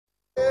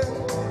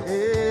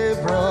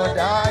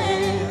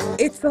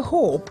It's a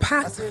hall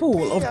packed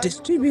full of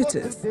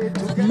distributors,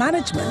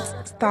 management,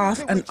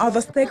 staff and other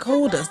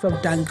stakeholders of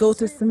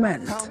Dangote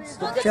Cement.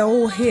 They're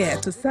all here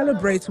to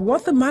celebrate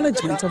what the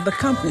management of the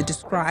company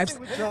describes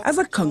as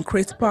a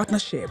concrete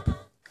partnership.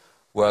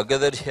 We are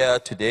gathered here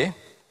today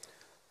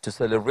to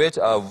celebrate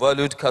our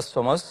valued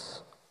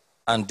customers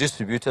and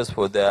distributors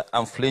for their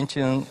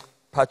unflinching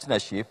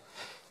partnership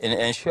in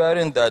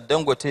ensuring that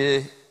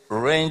Dangote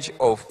range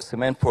of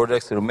cement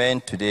products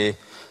remain today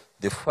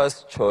the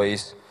first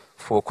choice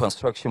for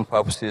construction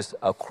purposes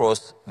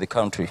across the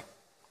country.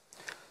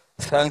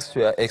 Thanks to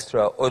your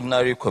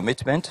extraordinary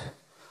commitment,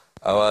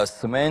 our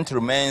cement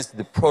remains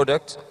the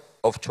product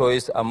of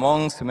choice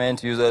among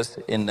cement users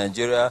in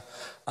Nigeria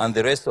and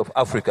the rest of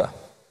Africa.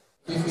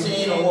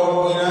 15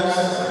 award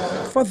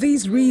winners. For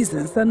these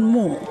reasons and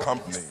more,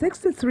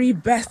 63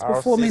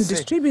 best-performing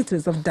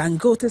distributors of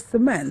Dangote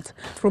Cement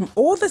from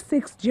all the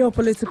 6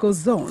 geopolitical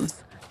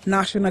zones,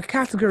 national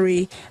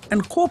category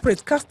and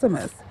corporate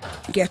customers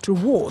get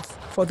rewards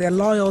for their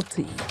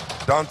loyalty.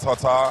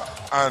 Dangote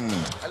and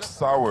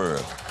Sour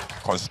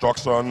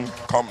Construction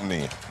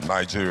Company,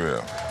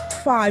 Nigeria.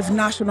 5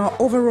 national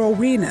overall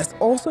winners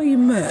also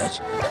emerge,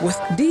 with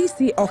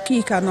DC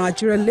Okika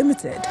Nigeria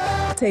Limited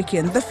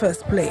taking the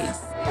first place.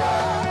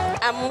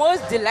 I'm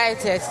most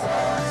delighted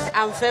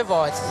and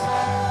favored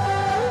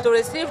to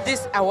receive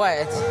this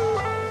award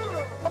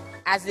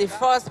as the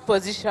first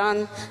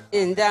position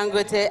in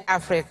Dangote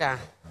Africa.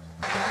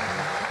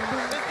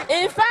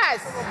 In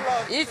fact,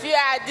 if you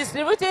are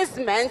distributing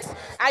cement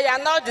and you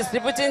are not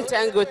distributing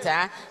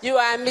Dangote, you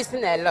are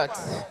missing a lot.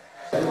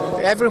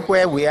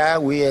 Everywhere we are,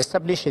 we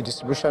establish a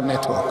distribution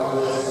network.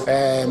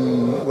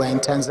 We're in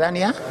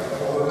Tanzania,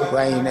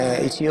 we're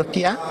in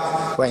Ethiopia,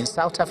 we're in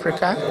South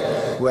Africa,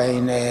 we're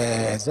in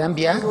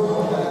Zambia,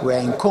 we're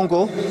in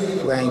Congo,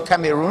 we're in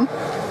Cameroon,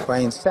 we're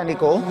in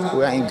Senegal,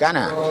 we're in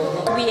Ghana.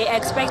 We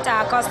expect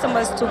our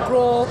customers to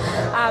grow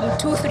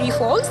 2-3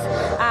 folds.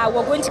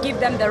 We're going to give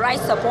them the right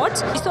support.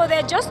 So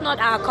they're just not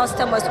our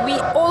customers. We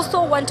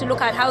also want to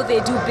look at how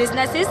they do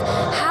businesses.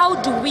 How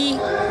do we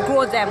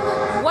grow them?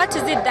 What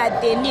is it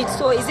that they need?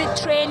 So is it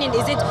training?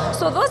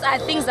 So those are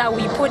things that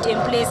we put in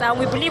place, and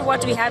we believe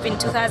what we have in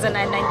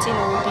 2019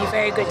 will be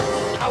very good.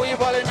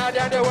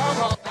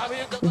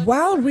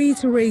 While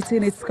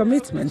reiterating its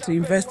commitment to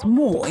invest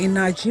more in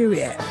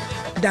Nigeria,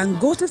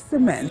 Dangote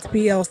Cement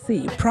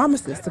PLC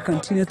promises to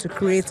continue to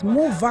create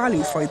more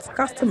value for its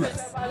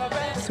customers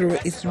through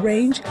its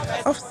range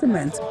of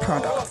cement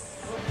products.